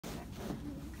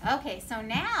Okay, so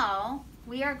now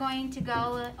we are going to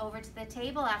go over to the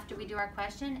table after we do our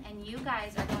question, and you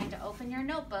guys are going to open your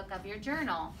notebook of your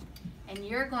journal, and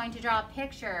you're going to draw a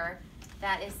picture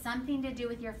that is something to do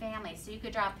with your family. So you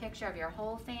could draw a picture of your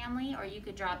whole family, or you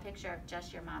could draw a picture of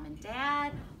just your mom and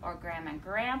dad, or grandma and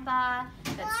grandpa,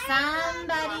 but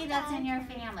somebody that's in your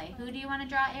family. Who do you want to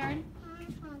draw, Aaron?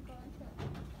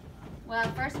 Well,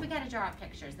 first we got to draw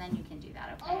pictures, then you can do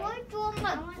that, okay? I want to draw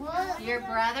my brother. Your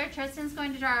brother? Tristan's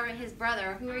going to draw his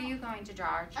brother. Who are you going to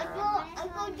draw, Cheryl? I'm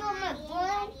going to draw my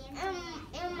brother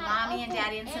and my Mommy and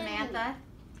Daddy and Samantha?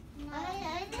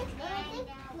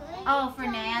 Oh,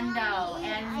 Fernando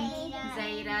and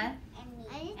Zeta.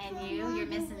 And you? You're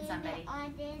missing somebody.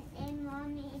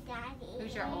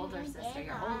 Who's your older sister?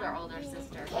 Your older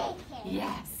sister.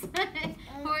 Yes.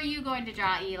 Who are you going to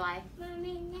draw, Eli?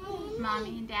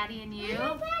 Mommy and Daddy and you?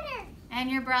 And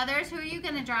your brothers? Who are you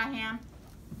going to draw, Ham?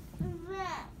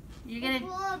 You're going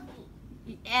to...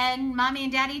 And Mommy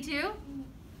and Daddy too?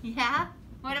 Yeah?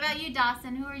 What about you,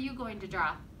 Dawson? Who are you going to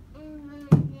draw?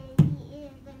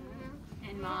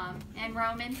 And Mom. And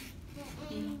Roman?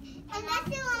 And that's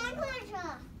the one I'm going to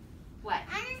draw. What?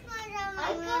 I'm just going to draw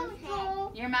my mom's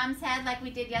head. Your mom's head like we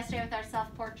did yesterday with our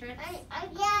self-portraits?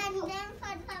 Yeah, and then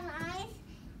put some eyes,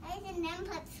 and then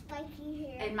put spiky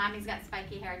hair. And Mommy's got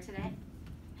spiky hair today?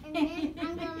 And then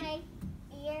I'm going to make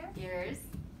Ears?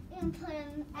 and put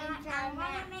them and draw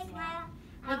that.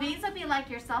 Well, these will be like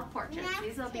your self-portraits.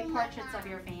 These will be portraits of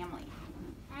your family.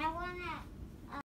 I want to